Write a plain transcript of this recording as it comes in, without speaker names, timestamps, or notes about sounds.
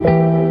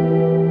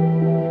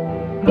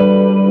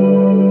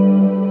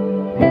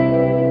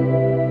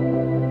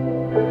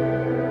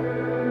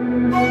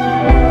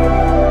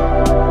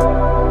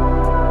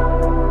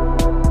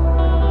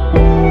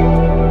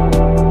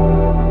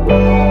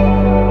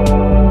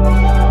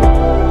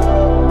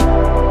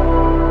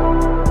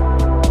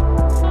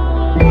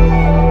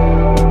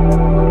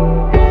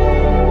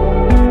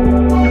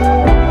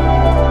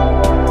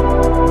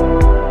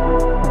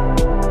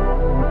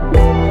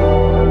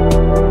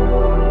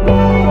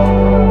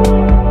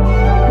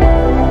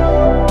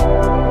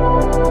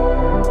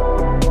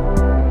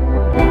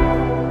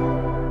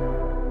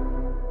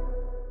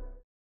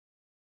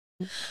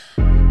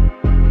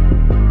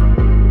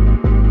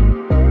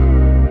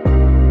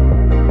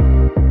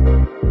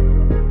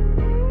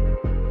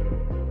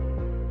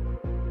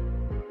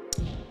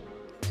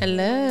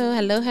Hello,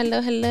 hello,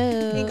 hello,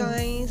 hello. Hey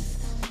guys.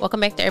 Welcome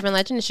back to Urban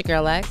Legend. It's your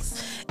girl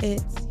Lex.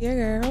 It's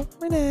your girl,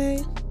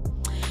 Renee.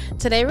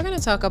 Today we're going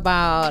to talk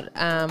about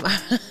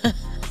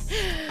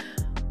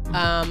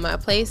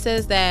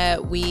places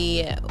that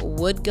we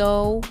would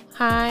go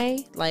high,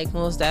 like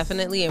most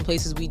definitely, and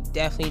places we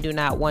definitely do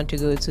not want to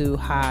go to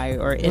high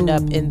or end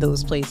up in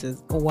those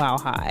places while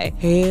high.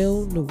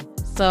 Hell no.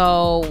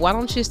 So why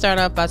don't you start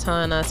off by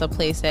telling us a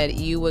place that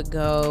you would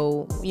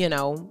go,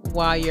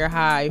 while you're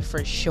high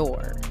for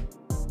sure.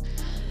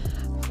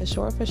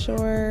 For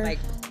sure. Like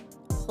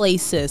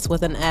places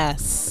with an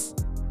S.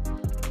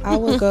 I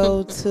would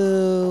go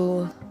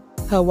to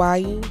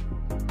Hawaii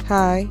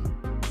high.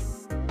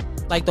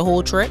 Like the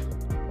whole trip?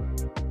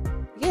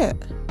 Yeah.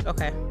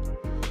 Okay.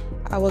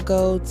 I would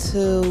go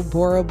to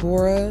Bora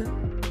Bora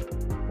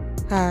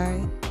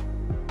high.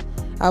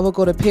 I would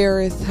go to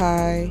Paris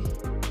high.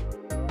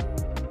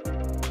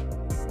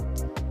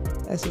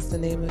 That's just to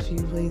name a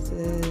few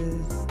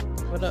places.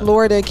 What up?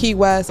 Florida, Key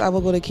West. I will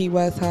go to Key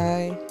West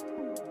high.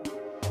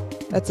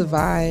 That's a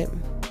vibe.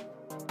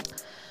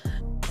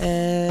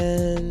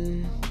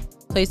 And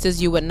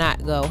Places you would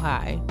not go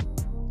high.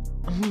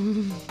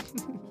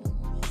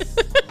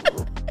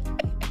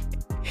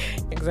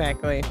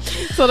 Exactly.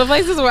 So the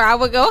places where I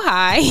would go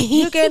high.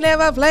 you can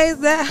never place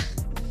that.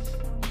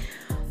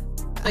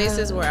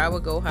 Places where I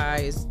would go high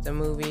is the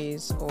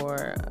movies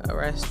or a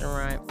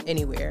restaurant,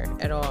 anywhere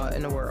at all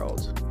in the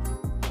world.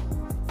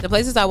 The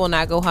places I will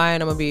not go high,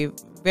 and I'm going to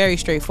be very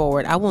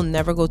straightforward. I will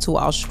never go to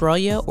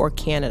Australia or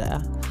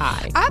Canada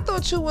high. I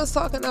thought you was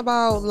talking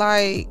about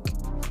like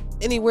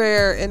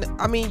anywhere, and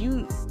I mean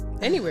you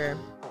Anywhere.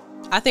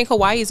 I think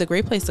Hawaii is a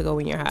great place to go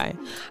when you're high.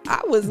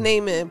 I was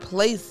naming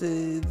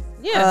places.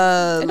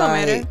 Yeah, it don't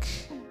matter. like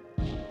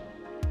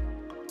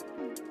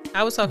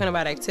I was talking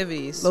about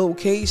activities.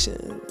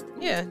 location.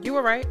 Yeah, you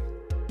were right.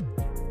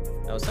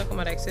 I was talking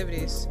about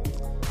activities.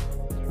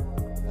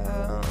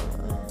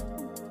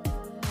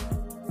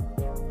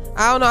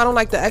 I don't know. I don't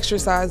like to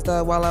exercise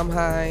though while I'm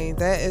high.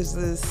 That is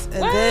just,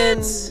 and What?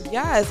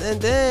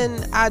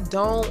 then I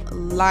don't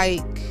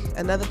like,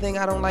 another thing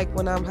I don't like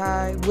when I'm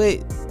high.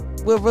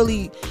 What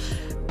really,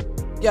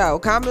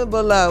 comment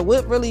below.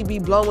 What really be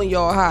blowing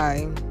your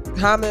high?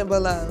 Comment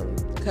below.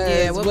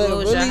 Cause what what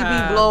blows really your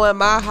high? be blowing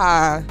my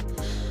high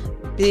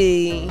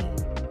be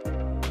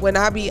when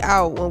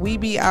we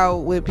be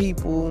out with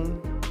people.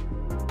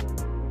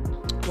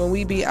 When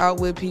we be out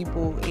with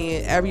people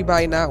and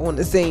everybody not on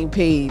the same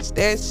page,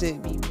 that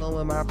shit be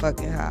blowing my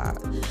fucking high.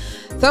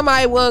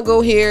 Somebody want to go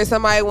here,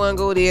 somebody want to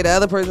go there, the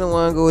other person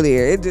want to go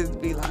there. It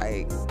just be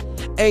like,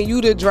 and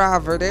you the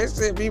driver, that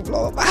shit be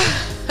blowing my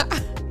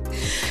high.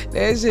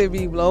 That shit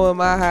be blowing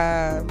my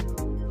high.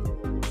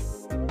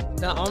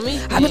 The only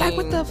thing I be like,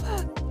 what the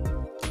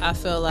fuck? I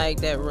feel like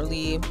that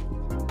really.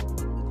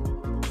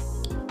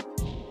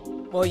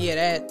 Well,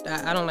 yeah,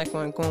 I don't like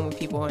going with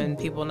people and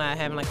people not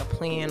having like a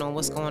plan on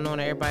what's going on.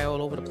 Everybody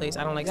all over the place.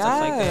 I don't like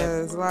stuff like that.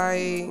 Yes,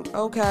 like,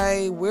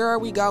 okay, where are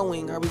we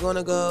going? Are we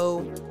gonna go?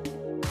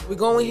 We're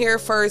going here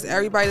first.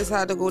 Everybody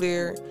decide to go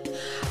there.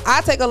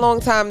 I take a long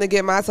time to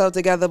get myself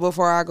together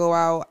before I go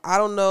out. I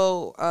don't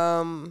know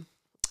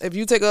if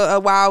you take a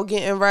while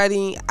getting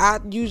ready. I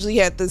usually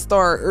have to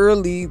start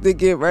early to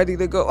get ready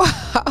to go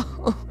out.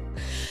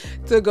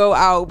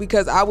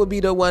 Because I would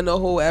be the one to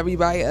hold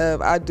everybody up.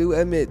 I do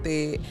admit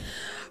that.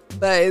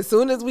 But as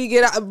soon as we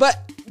get out,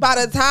 but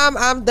by the time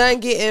I'm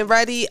done getting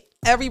ready,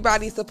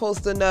 everybody's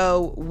supposed to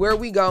know where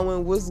we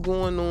going, what's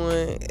going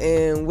on,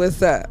 and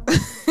what's up.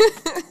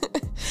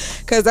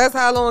 Because that's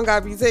how long I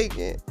be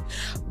taking.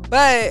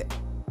 But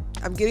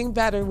I'm getting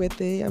better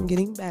with it. I'm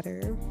getting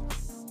better.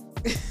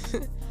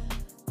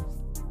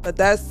 But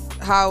that's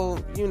how,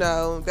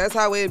 that's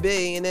how it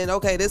be. And then,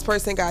 okay, this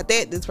person got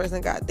that. This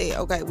person got that.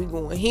 Okay, we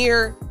going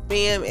here.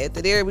 Bam.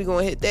 After there, we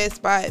going to hit that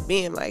spot.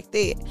 Bam, like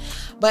that.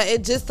 But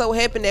it just so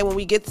happened that when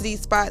we get to these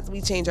spots, we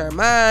change our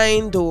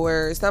mind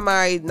or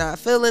somebody not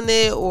feeling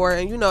it. Or,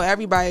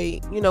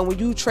 everybody, when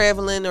you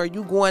traveling or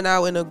you going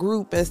out in a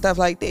group and stuff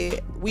like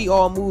that, we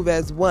all move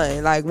as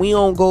one. Like, we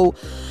don't go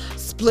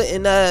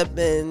splitting up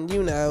and,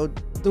 doing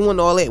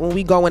all that when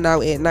we going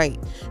out at night.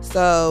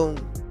 So,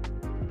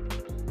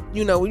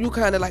 when you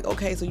kind of like,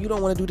 okay, so you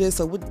don't want to do this,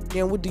 so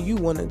what do you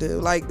want to do?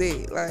 Like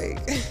that, like.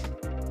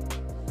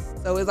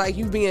 So it's like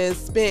you being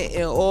spent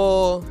in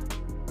all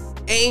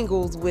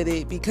angles with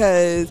it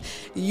because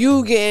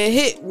you getting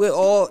hit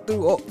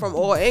from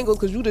all angles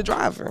because you the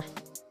driver.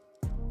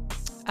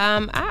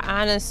 I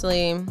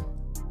honestly,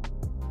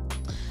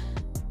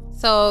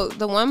 so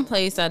the one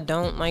place I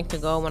don't like to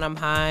go when I'm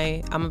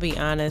high, I'm gonna be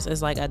honest,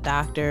 is like a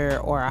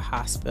doctor or a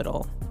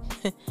hospital.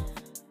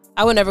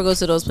 I would never go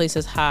to those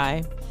places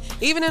high.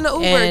 Even in the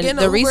Uber. And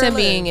the reason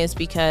being is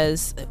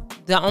because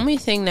the only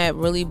thing that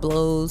really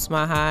blows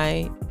my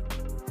high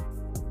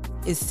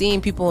is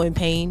seeing people in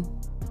pain.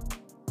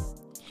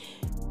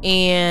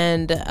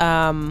 And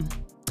I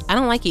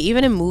don't like it.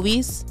 Even in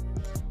movies,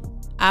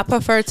 I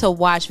prefer to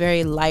watch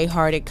very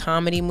lighthearted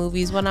comedy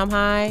movies when I'm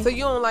high. So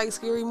you don't like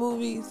scary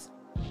movies?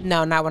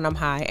 No, not when I'm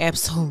high.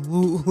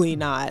 Absolutely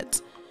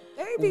not.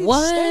 They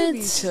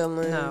be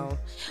chilling. No,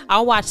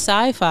 I'll watch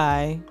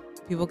sci-fi.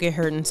 People get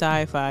hurt in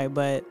sci-fi,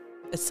 but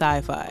it's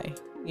sci-fi.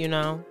 You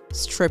know,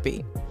 it's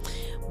trippy.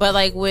 But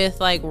like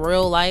with like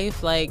real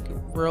life, like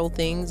real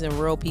things and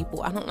real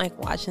people, I don't like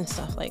watching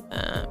stuff like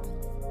that.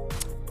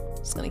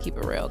 Just gonna keep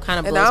it real. Kind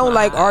of. And I don't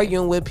like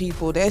arguing with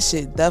people. That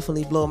shit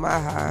definitely blow my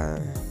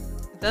high.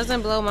 It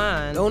doesn't blow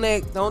mine. Don't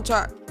ask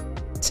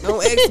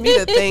me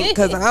to think,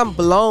 because I'm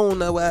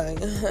blown away.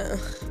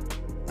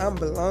 I'm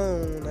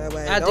blown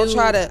away. I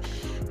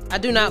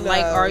do not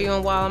like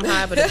arguing while I'm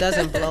high, but it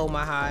doesn't blow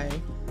my high.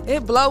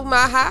 It blow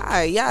my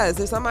high. Yes,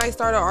 if somebody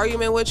start an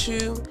argument with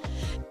you,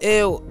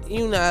 or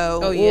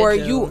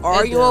you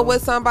arguing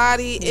with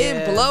somebody,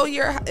 it blows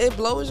your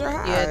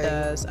high. Yeah, it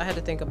does. I had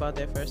to think about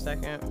that for a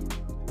second.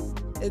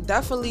 It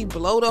definitely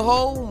blow the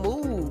whole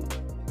mood.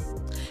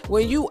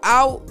 When you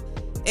out,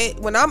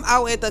 when I'm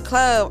out at the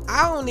club,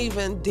 I don't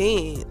even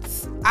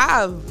dance.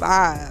 I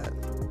vibe.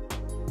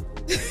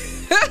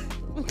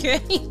 Okay.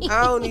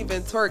 I don't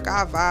even twerk.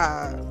 I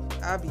vibe.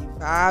 I be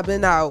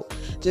vibing out.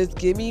 Just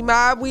give me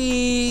my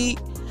weed.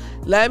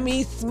 Let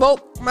me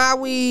smoke my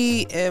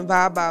weed and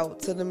vibe out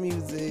to the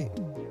music.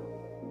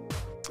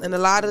 And a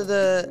lot of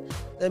the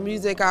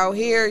music out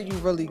here, you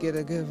really get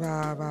a good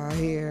vibe out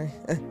here.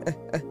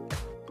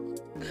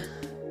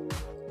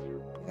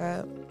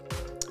 Yeah.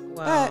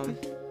 Wow.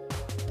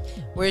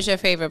 Where's your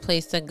favorite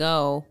place to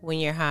go when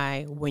you're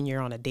high, when you're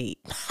on a date?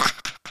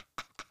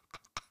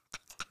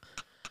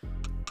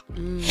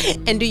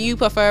 And do you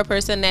prefer a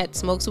person that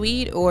smokes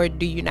weed, or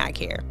do you not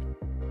care?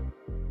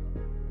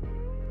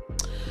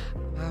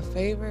 My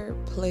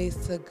favorite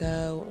place to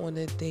go on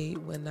a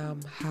date when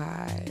I'm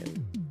high.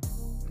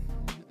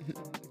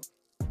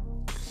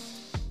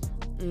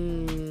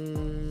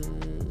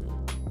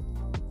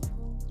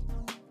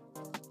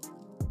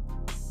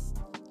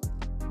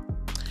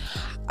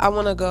 I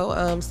want to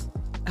go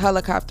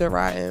helicopter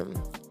riding.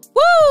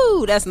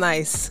 Woo! That's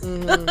nice.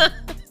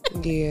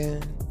 Mm-hmm. Yeah.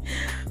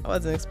 I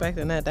wasn't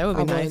expecting that. That would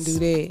be nice. I want to do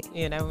that.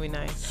 Yeah, that would be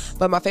nice.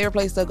 But my favorite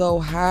place to go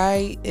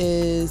high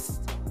is,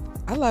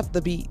 I love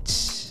the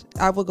beach.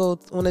 I would go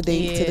on a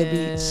date to the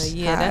beach.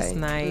 Yeah, high. that's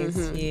nice.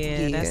 Mm-hmm.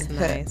 Yeah, that's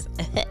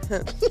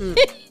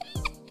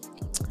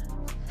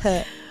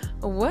nice.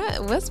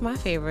 What's my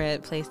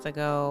favorite place to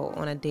go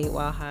on a date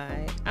while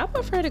high? I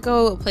prefer to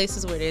go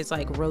places where there's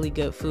like really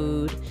good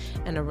food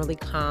and a really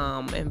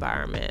calm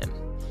environment.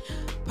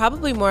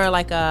 Probably more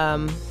like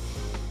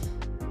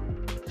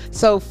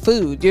So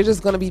food, you're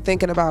just gonna be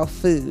thinking about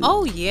food.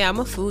 Oh yeah, I'm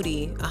a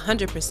foodie,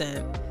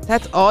 100%.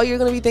 That's all you're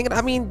gonna be thinking.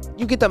 I mean,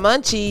 you get the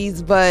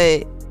munchies,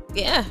 but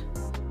yeah,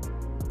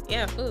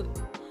 food.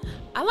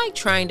 I like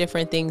trying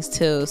different things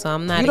too, so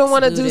I'm not. You don't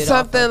want to do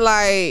something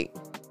like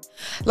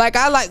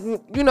I like,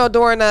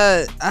 during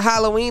a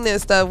Halloween and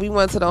stuff. We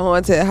went to the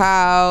haunted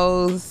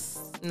house.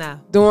 Nah.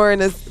 During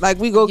this, like,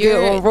 we go get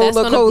on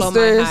roller coasters.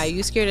 Blow my high.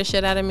 You scared the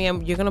shit out of me.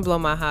 You're gonna blow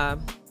my high.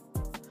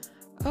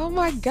 Oh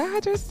my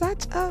God, you're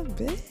such a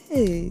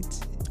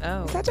bitch.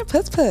 Oh. Such a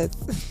puss.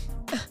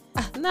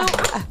 No.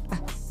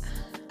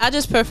 I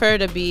just prefer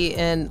to be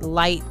in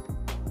light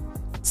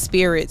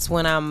spirits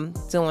when I'm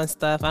doing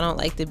stuff. I don't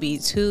like to be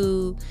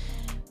too,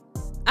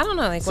 I don't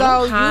know, like when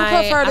I'm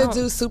high, you prefer to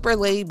do super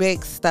laid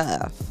back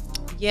stuff.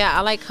 Yeah,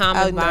 I like calm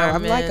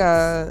environments.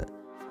 No,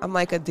 I'm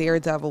like a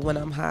daredevil when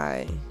I'm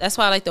high. That's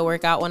why I like to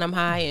work out when I'm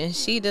high, and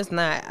she does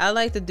not. I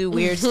like to do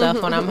weird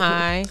stuff when I'm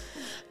high.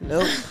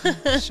 Nope,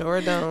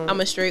 sure don't. I'm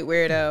a straight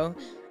weirdo,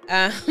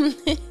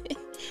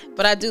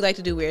 but I do like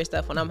to do weird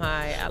stuff when I'm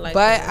high.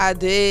 I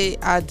did.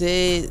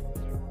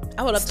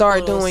 I would love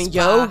start doing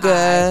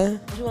yoga.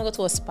 Would you want to go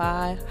to a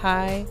spa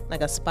high,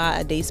 like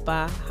a day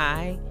spa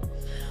high?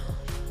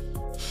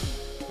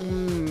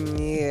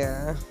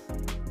 Yeah,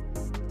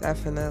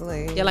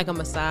 definitely. Yeah, like a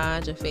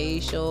massage, a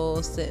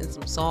facial, sit in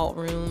some salt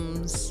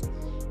rooms,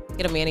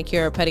 get a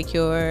manicure, a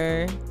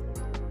pedicure.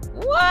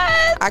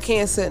 What? I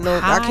can't sit in the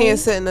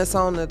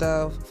sauna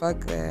though.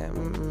 Fuck that.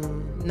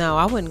 No,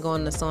 I wouldn't go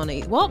in the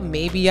sauna. Well,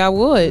 maybe I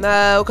would.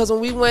 No, because when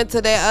we went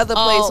to that other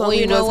place when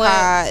we was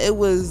high, it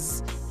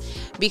was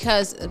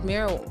because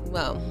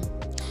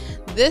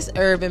this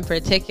herb in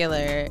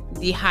particular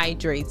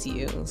dehydrates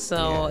you.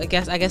 So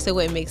yeah. I guess it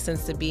wouldn't make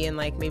sense to be in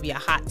like maybe a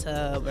hot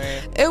tub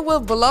or. It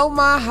would blow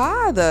my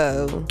high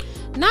though.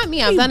 Not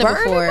me. I've done it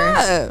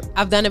before.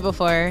 I've done it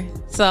before.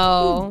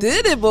 So you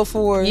did it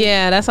before.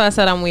 Yeah, that's why I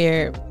said I'm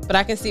weird. But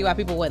I can see why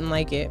people wouldn't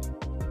like it.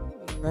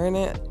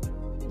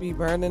 Be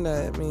burning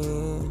up,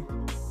 man.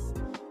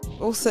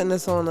 Go sit in the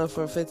sauna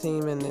for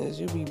 15 minutes.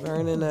 You be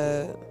burning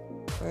up.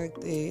 Fuck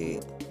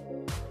that.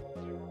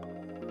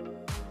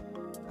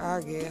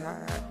 I'll get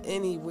high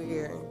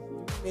anywhere.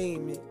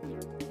 Name it.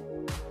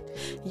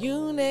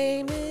 You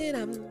name it,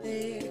 I'm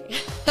there.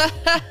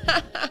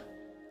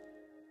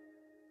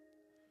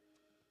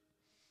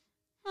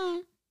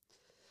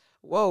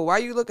 Whoa, why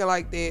you looking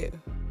like that?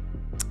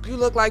 You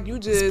look like you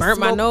just burnt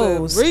my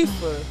nose.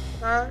 Reefer.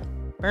 Huh?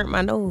 Burnt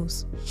my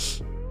nose.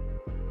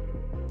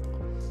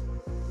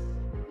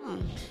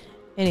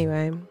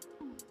 Anyway.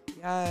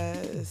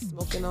 Yes,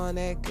 smoking on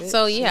that good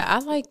So shit. yeah, I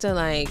like to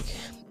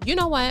You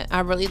know what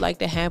I really like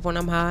to have when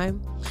I'm high?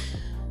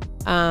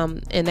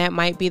 And that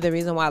might be the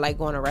reason why I like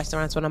going to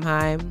restaurants when I'm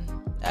high.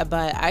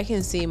 But I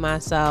can see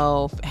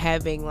myself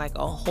having like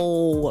a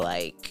whole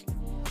like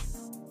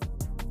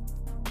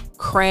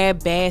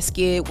crab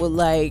basket with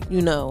like,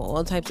 you know,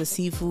 all types of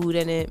seafood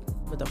in it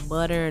with the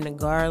butter and the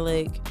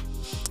garlic,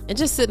 and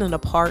just sitting in the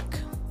park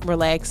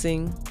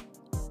relaxing,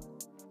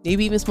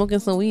 maybe even smoking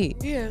some weed.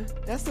 Yeah,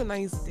 that's a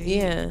nice day.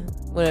 Yeah,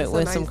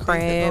 with some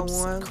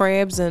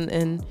crabs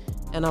and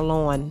a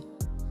lawn.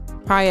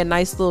 Probably a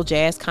nice little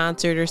jazz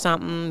concert or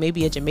something,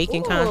 maybe a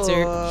Jamaican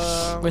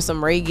concert with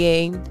some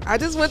reggae. I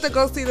just went to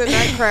go see the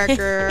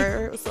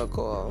Nutcracker. It was so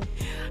cool.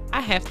 I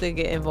have to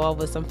get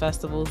involved with some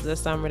festivals this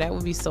summer. That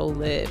would be so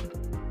lit.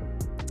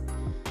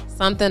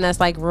 Something that's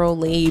like real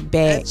laid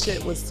back. That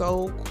shit was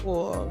so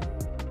cool.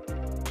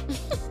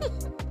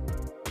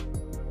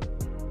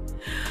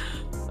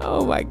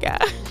 Oh my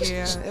god.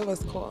 Yeah, it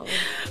was cool.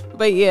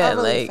 But yeah,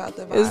 really like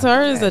as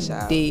far as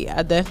a date,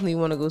 I definitely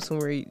want to go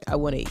somewhere I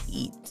want to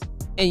eat.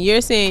 And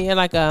you're saying you're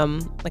like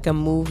a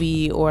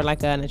movie or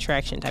like an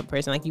attraction type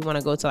person. Like you want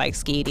to go to like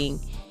skating,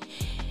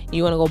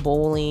 you want to go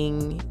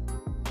bowling.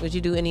 Would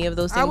you do any of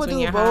those things? I would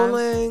do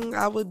bowling.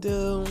 I would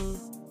do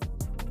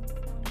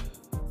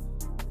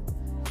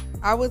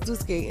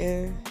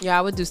skating. Yeah,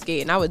 I would do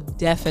skating. I would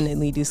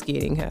definitely do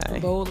skating high.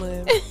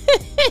 Bowling.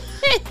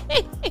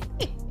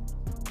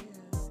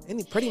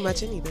 Pretty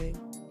much anything.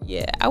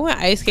 Yeah, I went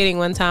ice skating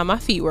one time. My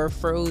feet were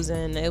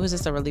frozen. It was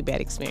just a really bad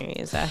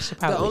experience. I should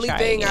probably try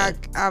it again. The only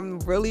thing I'm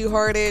really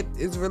hard at,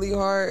 is really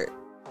hard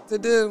to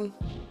do,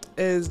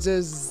 is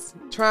just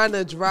trying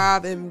to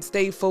drive and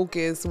stay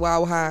focused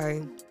while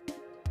high.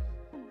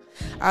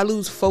 I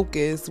lose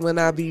focus when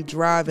I be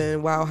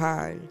driving while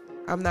high.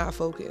 I'm not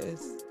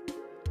focused.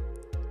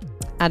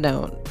 I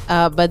don't.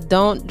 But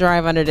don't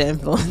drive under the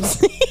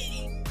influence.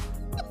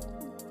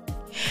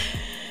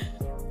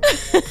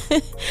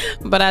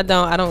 But I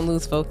don't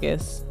lose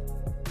focus.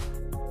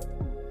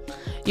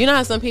 You know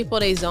how some people,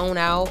 they zone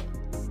out?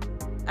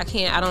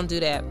 I don't do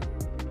that.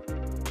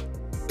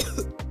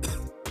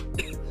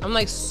 I'm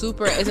like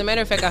super, as a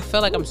matter of fact, I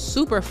feel like I'm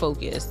super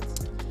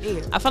focused.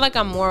 Yeah. I feel like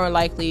I'm more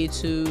likely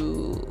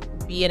to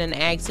be in an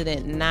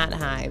accident not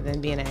high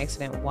than be in an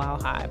accident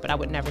while high, but I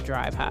would never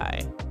drive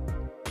high.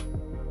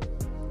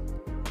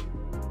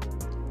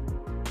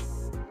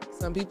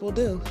 Some people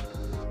do.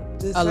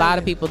 A lot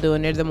of people do,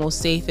 and they're the most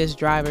safest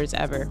drivers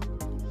ever.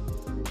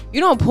 You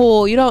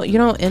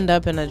don't end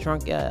up in a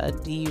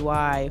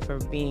DUI for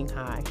being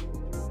high.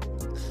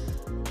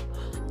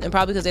 And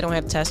probably because they don't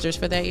have testers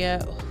for that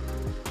yet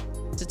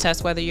to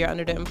test whether you're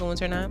under the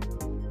influence or not.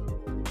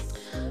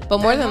 But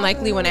more than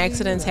likely when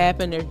accidents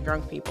happen, there's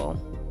drunk people.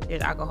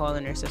 There's alcohol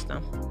in their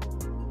system.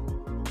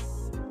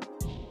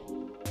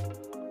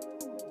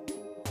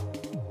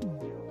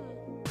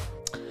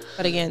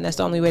 But again, that's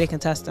the only way they can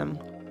test them.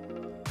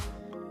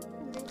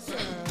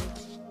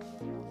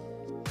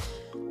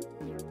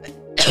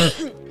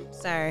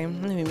 Sorry,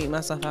 let me mute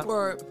myself up.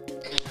 Or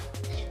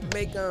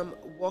make them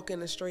walk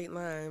in a straight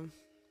line.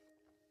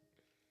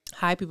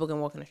 High people can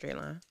walk in a straight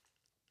line.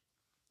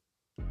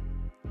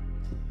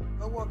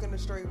 I'll walk in a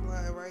straight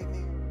line right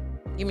now.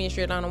 Give me a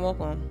straight line to walk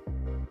on.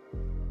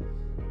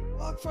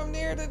 Walk from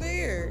there to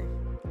there.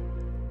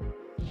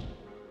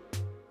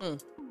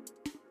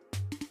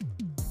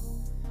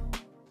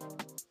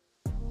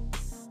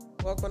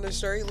 Walk on a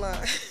straight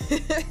line.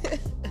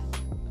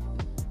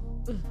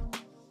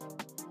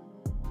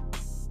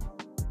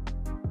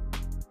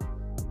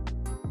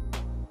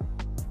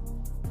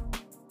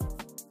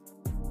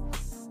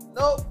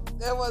 Nope,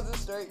 that wasn't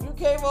straight. You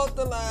came off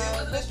the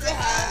line.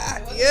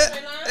 Yep,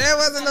 that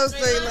wasn't no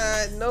straight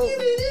line. Nope.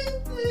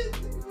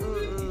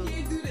 You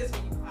can't do this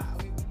when you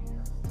high.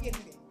 You can't do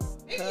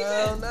that.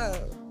 Hell no.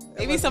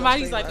 Maybe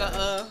somebody's like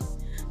a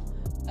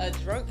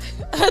drunk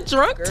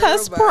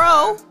test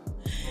pro.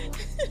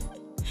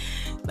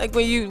 Like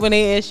when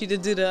they ask you to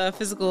do the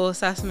physical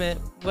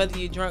assessment, whether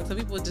you're drunk, some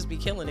people would just be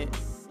killing it.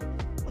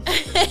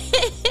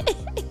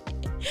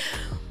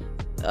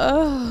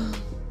 Oh.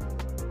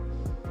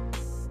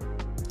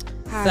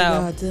 How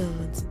y'all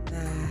doing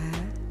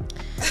tonight?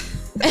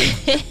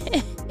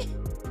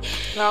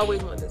 I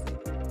always want to say.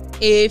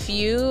 If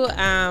you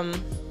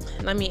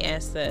let me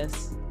ask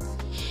this.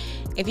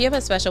 If you have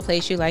a special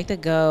place you like to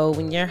go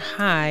when you're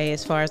high,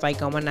 as far as like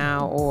going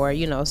out or,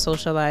 you know,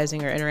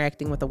 socializing or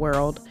interacting with the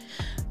world,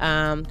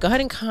 go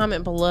ahead and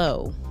comment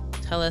below.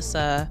 Tell us,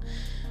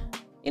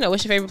 you know,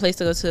 what's your favorite place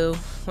to go to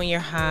when you're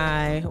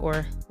high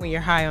or when you're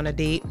high on a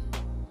date.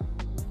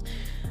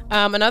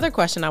 Another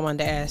question I wanted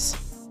to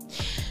ask.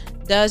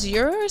 Does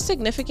your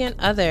significant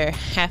other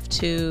have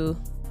to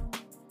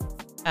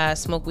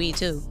smoke weed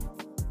too?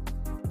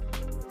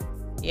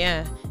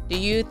 Yeah. Do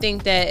you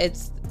think that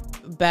it's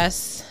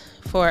best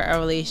for a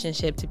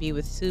relationship to be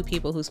with two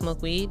people who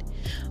smoke weed?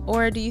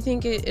 Or do you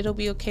think it'll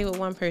be okay with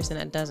one person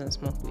that doesn't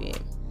smoke weed?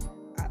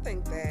 I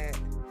think that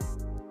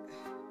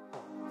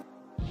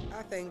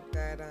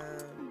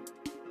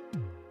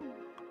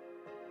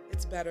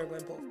it's better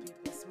when both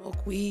people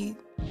smoke weed.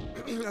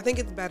 I think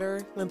it's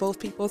better when both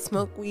people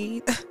smoke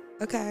weed.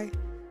 Okay.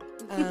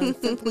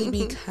 Simply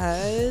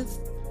because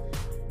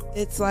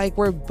it's like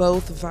we're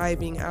both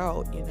vibing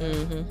out, you know.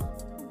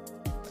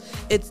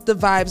 Mm-hmm. It's the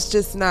vibes,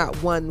 just not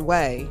one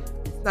way.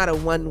 It's not a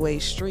one-way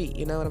street,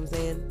 you know what I'm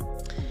saying?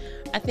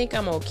 I think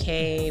I'm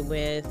okay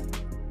with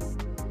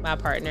my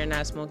partner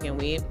not smoking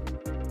weed,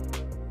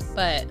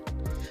 but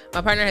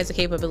my partner has the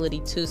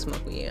capability to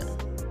smoke weed.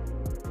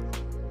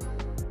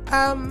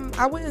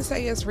 I wouldn't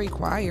say it's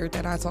required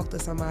that I talk to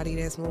somebody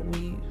that smoke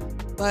weed,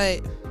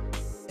 but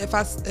if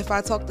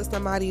I talk to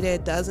somebody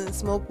that doesn't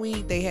smoke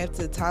weed, they have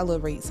to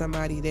tolerate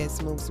somebody that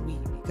smokes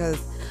weed because,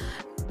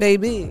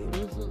 baby,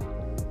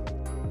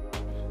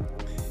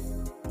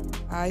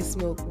 I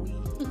smoke weed,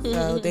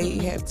 so they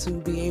have to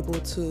be able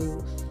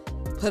to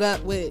put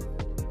up with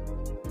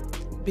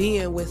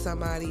being with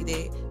somebody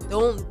that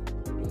don't,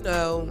 you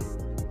know,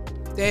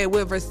 that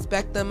would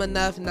respect them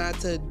enough not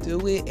to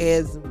do it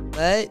as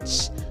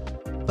much,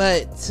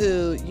 but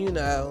to, you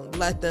know,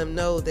 let them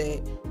know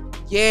that,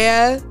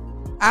 yeah,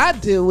 I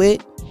do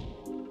it.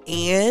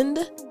 And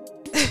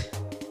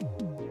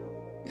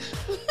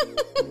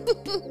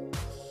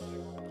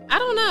I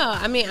don't know.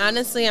 I mean,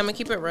 honestly, I'm gonna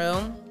keep it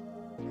real.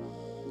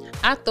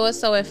 I thought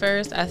so at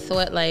first. I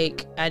thought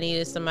like I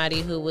needed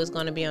somebody who was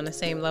going to be on the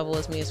same level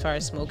as me as far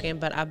as smoking,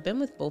 but I've been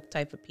with both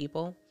type of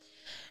people.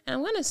 And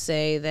I'm going to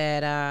say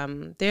that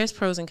there's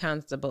pros and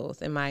cons to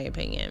both, in my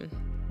opinion.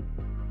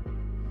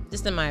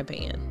 Just in my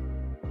opinion.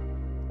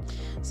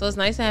 So it's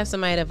nice to have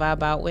somebody to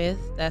vibe out with.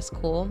 That's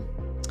cool.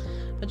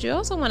 But you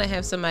also want to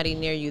have somebody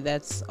near you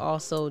that's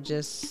also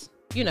just,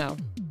 you know,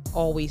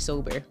 always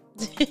sober.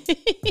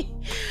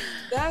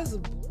 that's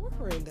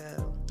boring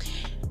though.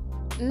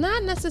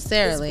 Not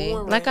necessarily.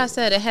 Like I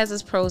said, it has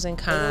its pros and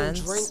cons.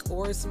 They don't drink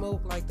or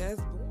smoke, like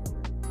that's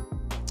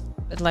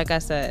boring. Like I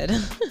said,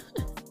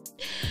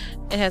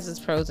 it has its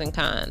pros and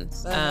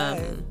cons.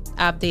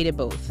 I've dated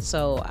both,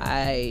 so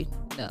I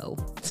know.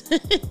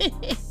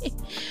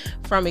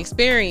 From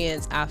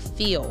experience, I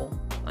feel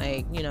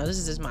like, you know, this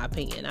is just my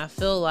opinion. I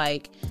feel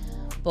like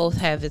both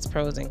have its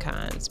pros and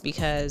cons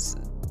because,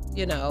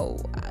 you know,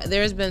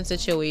 there's been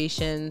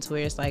situations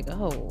where it's like,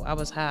 oh, I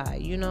was high,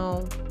 you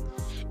know.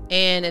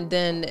 And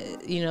then,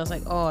 you know, it's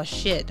like, oh,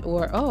 shit.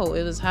 Or, oh,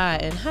 it was high.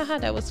 And, haha,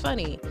 that was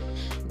funny.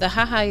 The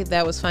haha,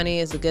 that was funny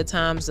is the good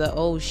times. The,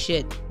 oh,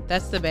 shit,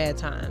 that's the bad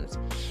times.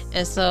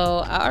 And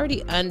so I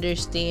already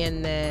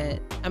understand that.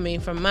 I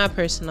mean, from my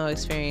personal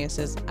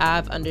experiences,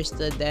 I've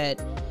understood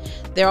that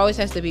there always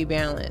has to be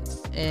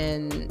balance.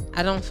 And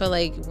I don't feel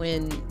like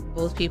when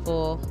both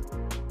people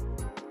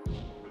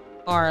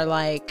are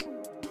like,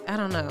 I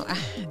don't know.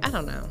 I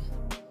don't know.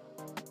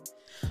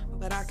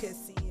 But I could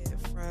see it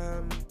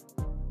from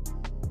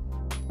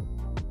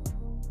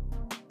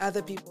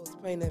other people's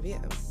point of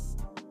view.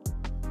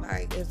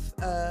 Like if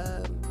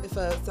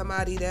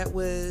somebody that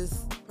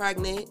was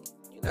pregnant,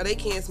 you know, they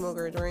can't smoke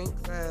or drink,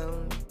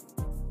 so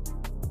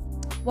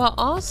well,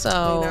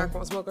 also they're not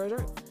gonna smoke or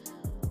drink.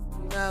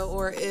 You know,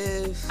 or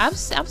if I've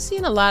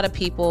seen a lot of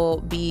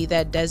people be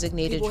that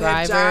designated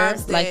driver,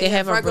 like they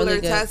have a regular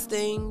really good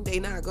testing, they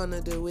not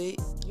gonna do it.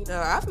 You know,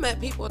 I've met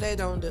people that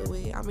don't do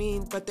it. I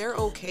mean, but they're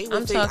okay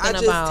with it.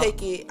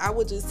 I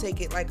would just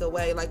take it like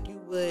away, like you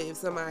would if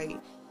somebody.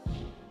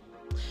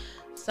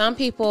 Some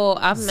people,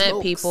 I've smokes.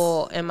 met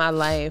people in my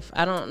life.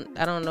 I don't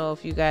know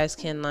if you guys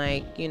can,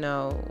 like, you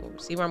know,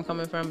 see where I'm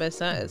coming from, but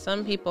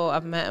some people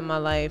I've met in my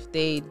life,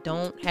 they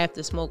don't have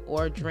to smoke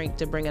or drink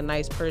to bring a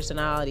nice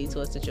personality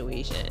to a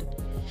situation.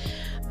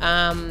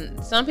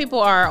 Some people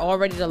are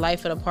already the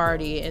life of the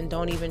party and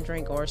don't even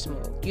drink or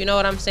smoke. You know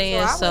what I'm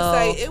saying? So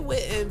I would say it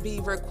wouldn't be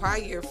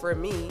required for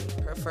me,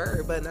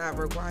 preferred, but not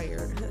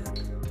required.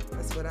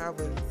 That's what I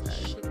would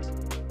say.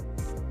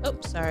 Oh,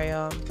 sorry,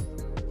 y'all.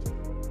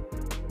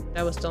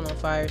 That was still on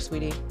fire,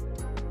 sweetie.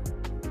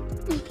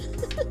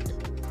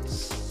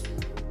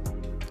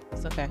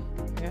 It's okay.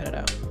 I got it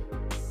out.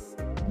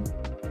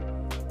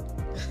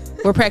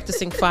 We're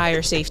practicing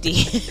fire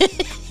safety.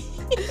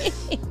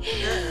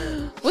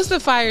 What's the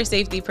fire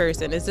safety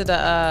person? Is it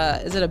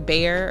a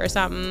bear or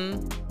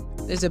something?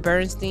 Is it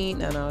Bernstein?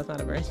 No, it's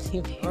not a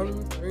Bernstein bear.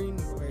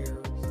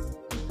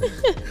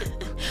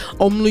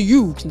 Only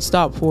you can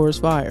stop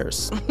forest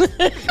fires.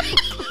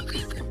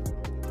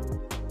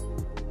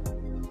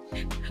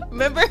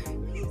 Remember?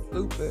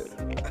 Stupid.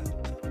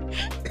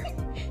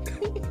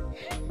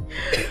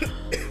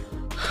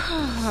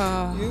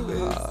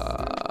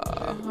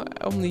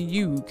 Only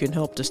you can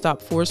help to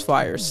stop forest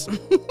fires.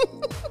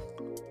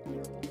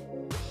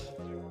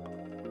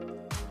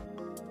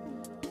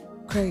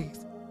 Crazy.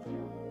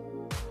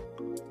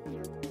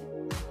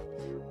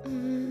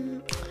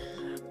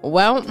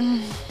 Well,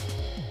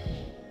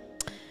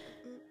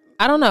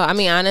 I don't know. I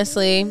mean,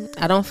 honestly,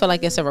 I don't feel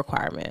like it's a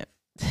requirement.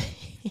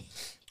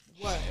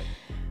 What?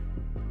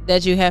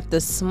 That you have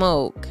to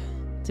smoke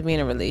to be in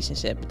a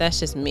relationship. But that's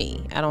just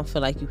me. I don't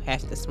feel like you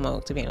have to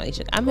smoke to be in a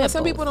relationship.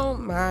 Some people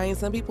don't mind.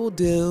 Some people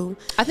do.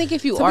 I think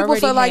if you some already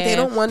people feel like they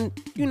don't want,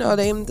 you know,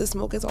 them to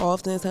smoke as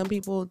often. Some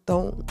people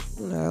don't,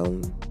 you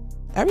know,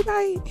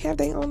 everybody have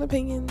their own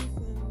opinions.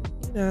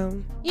 You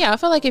know. Yeah, I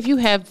feel like if you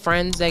have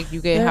friends that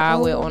you get Their high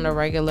with own on a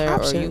regular, or you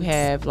options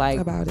have like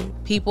about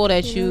it. people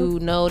that you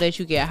know that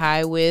you get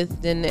high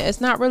with, then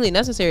it's not really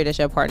necessary that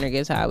your partner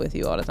gets high with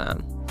you all the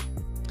time.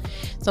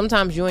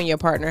 Sometimes you and your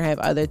partner have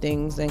other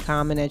things in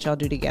common that y'all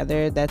do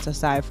together that's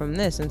aside from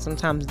this, and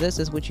sometimes this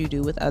is what you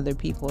do with other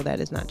people that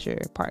is not your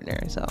partner.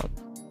 So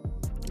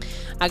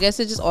I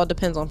guess it just all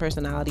depends on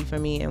personality for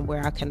me and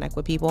where I connect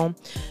with people.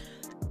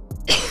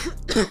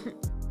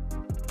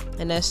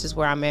 And that's just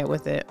where I'm at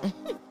with it.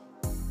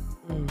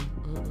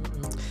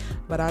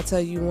 But I'll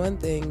tell you one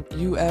thing.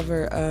 You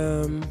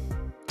ever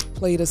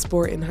played a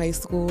sport in high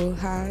school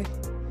high?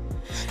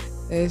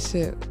 That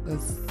shit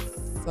was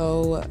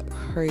so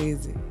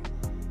crazy.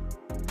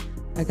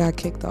 I got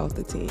kicked off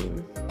the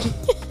team.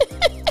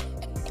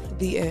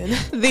 The end.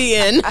 The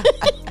end.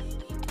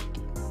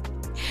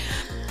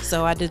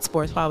 So I did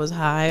sports while I was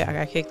high. I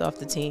got kicked off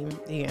the team.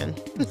 The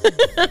end.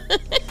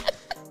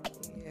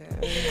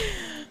 Yeah.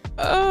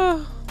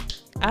 Oh.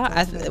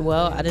 I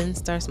didn't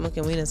start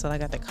smoking weed until I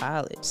got to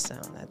college, so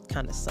that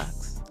kind of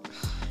sucks.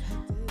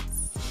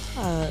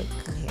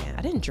 Yeah,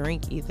 I didn't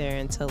drink either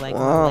until like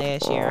my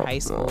last year of high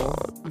school.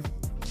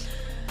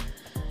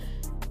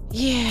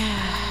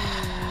 Yeah.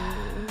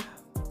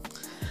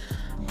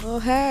 Well,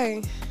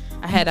 hey.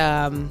 I had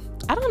I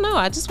don't know,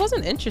 I just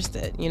wasn't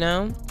interested, you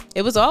know? I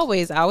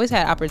always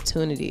had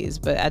opportunities,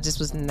 but I just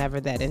was never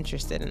that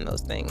interested in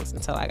those things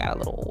until I got a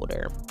little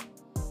older.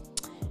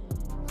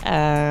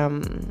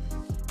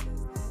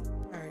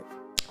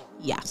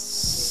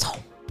 Yes.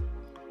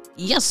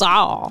 Yes,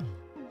 all.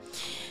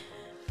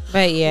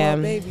 But yeah.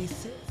 Well, baby,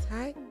 sit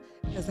tight,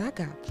 because I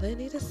got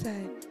plenty to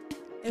say.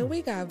 And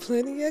we got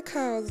plenty of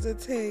calls to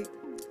take.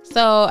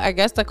 So I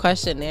guess the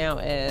question now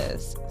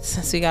is,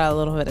 since we got a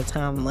little bit of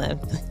time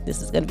left,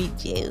 this is going to be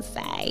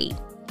juicy.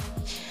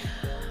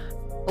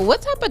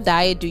 What type of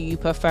diet do you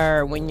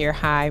prefer when you're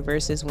high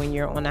versus when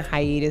you're on a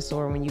hiatus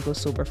or when you go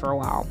sober for a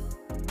while?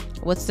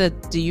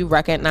 Do you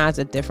recognize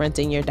a difference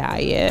in your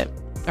diet,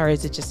 or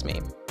is it just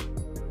me?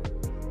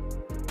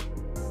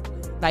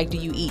 Like, do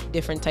you eat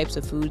different types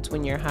of foods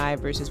when you're high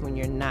versus when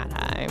you're not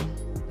high?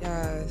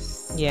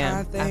 Yes.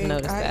 Yeah, I've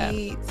noticed that. I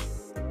eat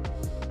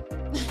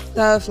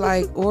stuff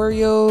like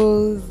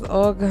Oreos,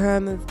 all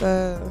kind of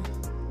stuff.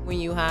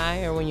 When you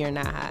high or when you're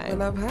not high?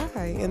 When I'm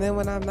high. And then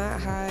when I'm not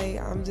high,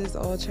 I'm just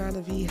all trying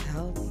to be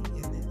healthy.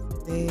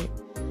 And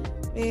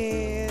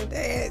man,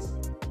 that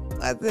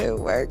wasn't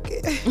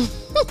working.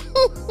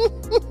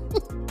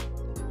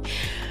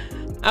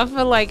 I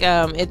feel like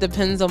it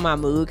depends on my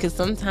mood, because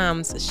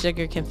sometimes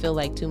sugar can feel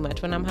like too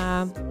much when I'm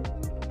high.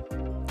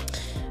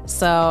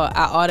 So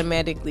I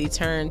automatically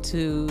turn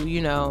to,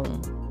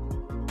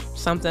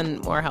 something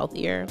more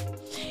healthier.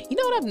 You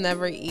know what I've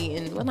never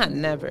eaten? Well, not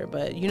never,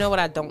 but you know what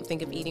I don't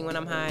think of eating when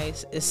I'm high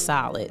is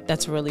salad.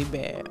 That's really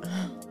bad.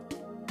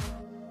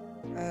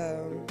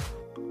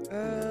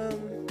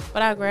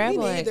 But I grab me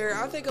like neither.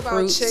 I think about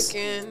fruits.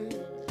 chicken.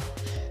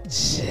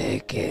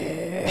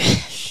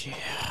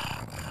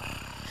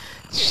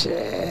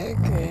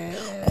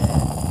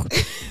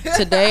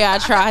 Today I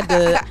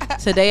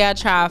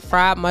tried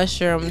fried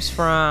mushrooms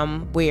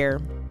from where?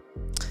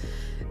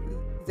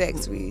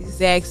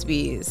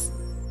 Zaxby's.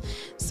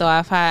 So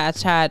I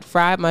tried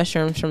fried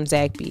mushrooms from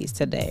Zaxby's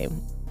today,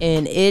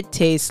 and it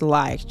tastes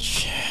like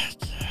chicken.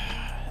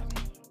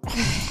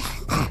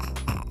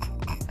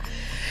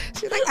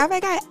 She's like, oh my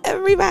God,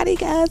 everybody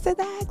goes to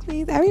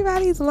Zaxby's.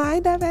 Everybody's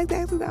lined up at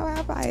Zaxby's.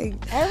 I'm like,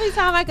 every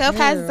time I go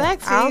past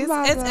Zaxby's,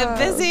 it's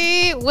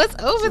busy. What's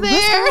over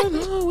there?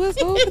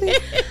 What's over there?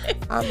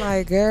 I'm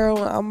like, girl,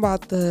 I'm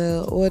about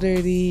to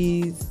order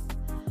these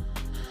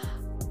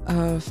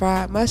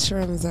fried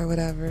mushrooms or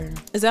whatever.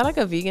 Is that like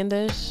a vegan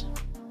dish?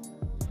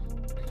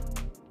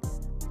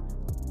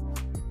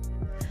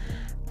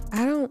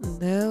 I don't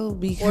know,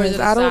 because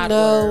I don't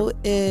know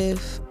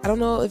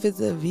if it's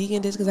a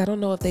vegan dish, because I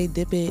don't know if they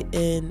dip it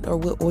in, or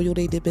what oil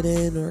they dip it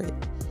in, or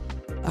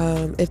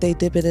if they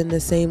dip it in the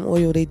same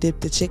oil they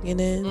dip the chicken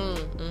in.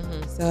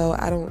 Mm-hmm. So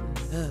I don't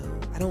know.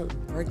 I don't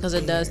work because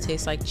it does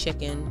taste like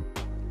chicken.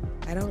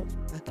 I don't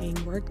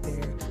fucking work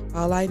there.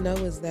 All I know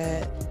is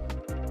that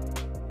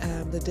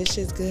the dish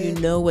is good. You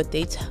know what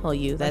they tell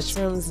you. That's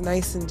mushrooms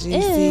nice and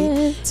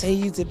juicy, and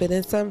you dip it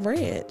in some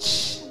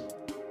ranch.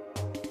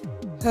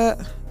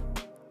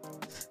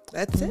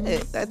 That's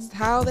it. That's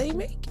how they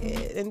make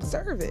it and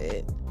serve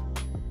it.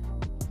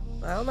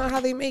 I don't know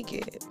how they make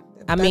it.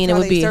 I mean, it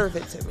would be serve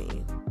it to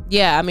me.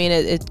 Yeah, I mean,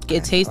 it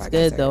tastes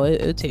good though.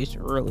 It tastes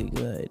really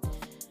good.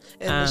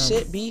 And the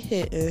shit be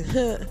hitting.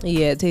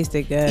 Yeah, it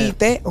tasted good. Eat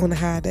that on a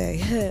high day.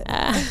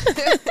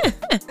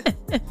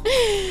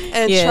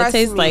 And yeah, trust it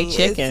tastes me, like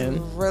chicken.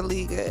 It's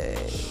really good.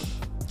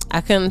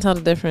 I couldn't tell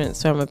the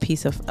difference from a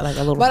piece of like a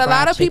little. But a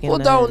lot of people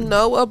chicken don't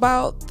know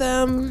about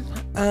them.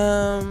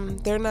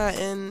 They're not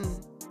in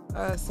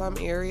some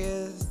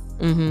areas.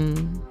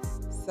 Mm-hmm.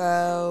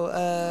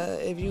 So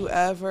if you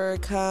ever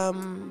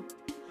come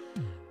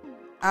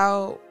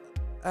out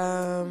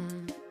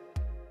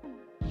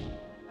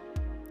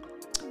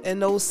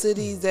and those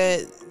cities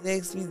that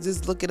next we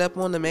just look it up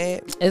on the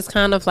map. It's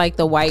kind of like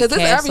the White Castle.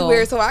 Because it's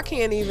everywhere, so I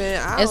can't even.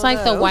 It's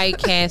like the White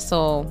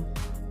Castle,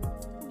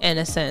 in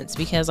a sense,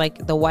 because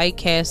like the White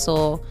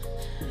Castle.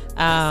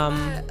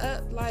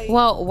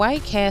 Well,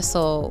 White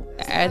Castle,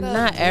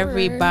 not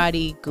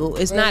everybody go.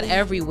 It's not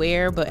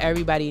everywhere, but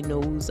everybody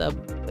knows.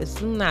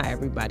 It's not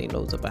everybody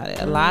knows about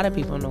it. A lot of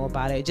people know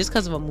about it just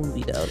because of a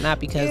movie, though, not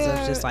because of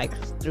just like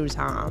through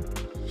time.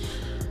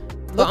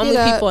 But only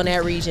people in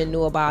that region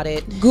knew about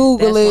it.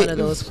 Google it. That's one of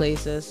those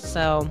places.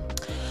 So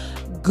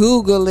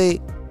Google it.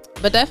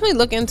 But definitely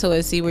look into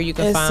it. See where you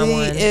can and find see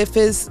one. If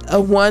it's a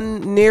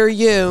one near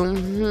you.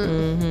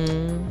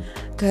 Mm-hmm.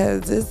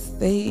 Cause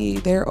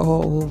they're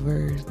all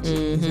over.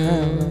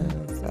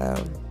 So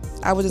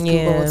I would just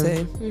Google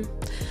it too.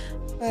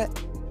 But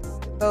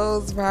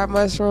those fried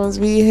mushrooms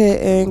we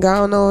hitting. Go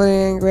on over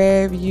there and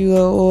grab you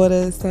a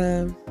order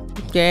some.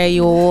 Yeah,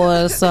 you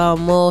order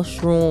some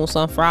mushrooms,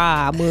 some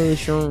fried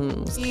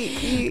mushrooms.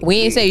 We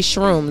ain't say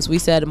shrooms. We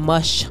said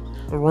mushrooms.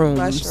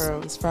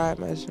 Fried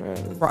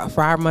mushrooms.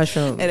 Fried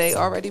mushrooms. And they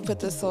already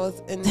put the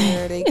sauce in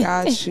there. They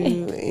got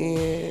you,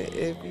 and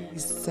it be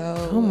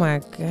so. Oh my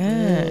god!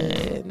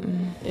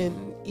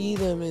 And eat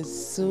them as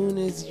soon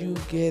as you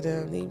get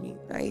them. They be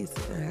nice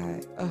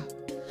and hot.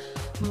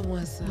 I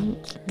want some.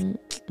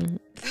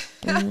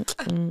 I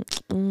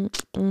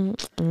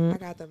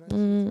got the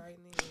mushrooms right now.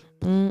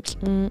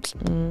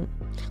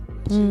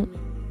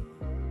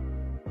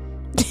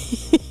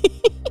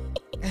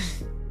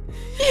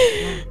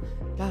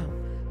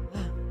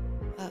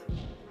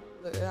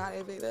 Look how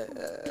they make that.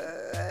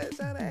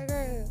 Show that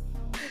girl.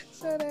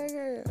 Show that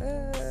girl.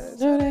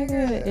 Show that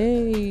girl.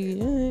 Hey,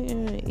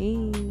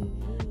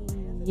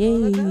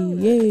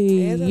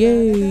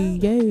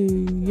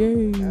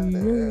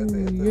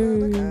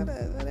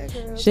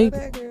 shake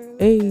that.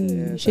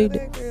 Hey, shake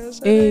that.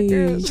 Hey,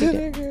 shake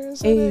that.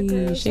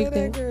 Hey, shake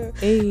that.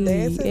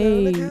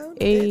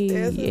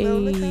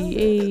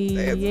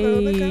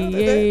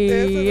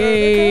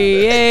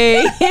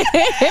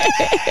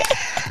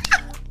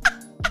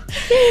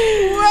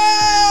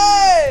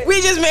 What?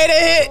 We just made a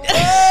hit.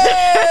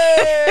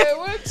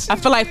 I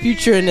feel like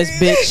Future in this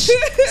bitch.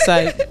 It's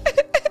like.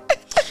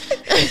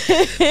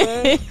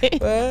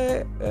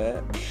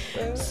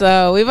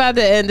 So we about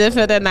to end it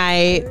for the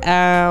night.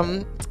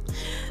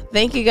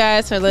 Thank you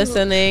guys for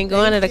listening.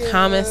 Go into the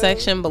comment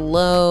section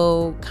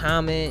below.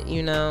 Comment,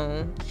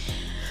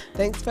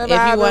 Thanks for if you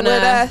want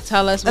with to us.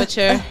 tell us what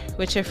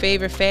your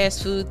favorite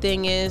fast food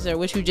thing is, or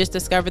what you just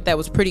discovered that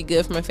was pretty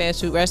good from a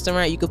fast food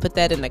restaurant. You could put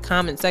that in the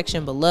comment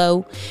section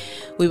below.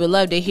 We would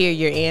love to hear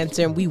your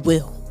answer, and we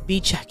will be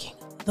checking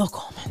the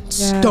comments.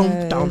 Yes.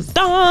 Dun, dun,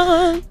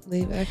 dun.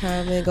 Leave a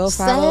comment. Go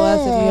follow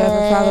us if you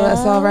haven't followed us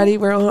already.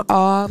 We're on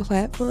all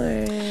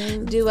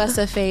platforms. Do us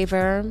a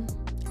favor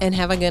and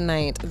have a good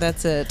night.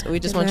 That's it. We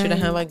just want you to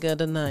have a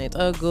good night.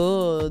 A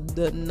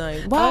good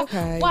night. Why,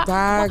 okay.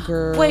 Bye,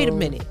 girl. Wait a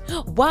minute.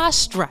 Why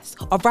stress?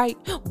 All right.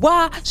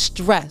 Why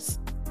stress?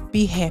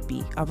 Be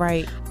happy. All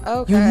right.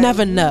 Okay. You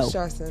never know.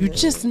 You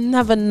just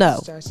never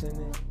know.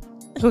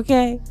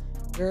 Okay.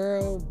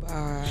 Girl,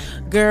 bye.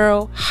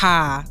 Girl,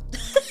 hi.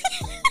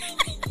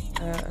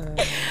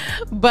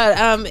 But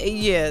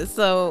yeah.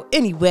 So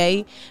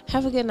anyway,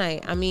 have a good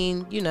night. I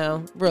mean,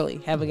 really,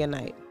 have a good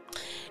night.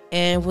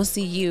 And we'll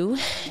see you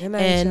in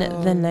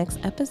the next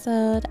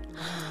episode.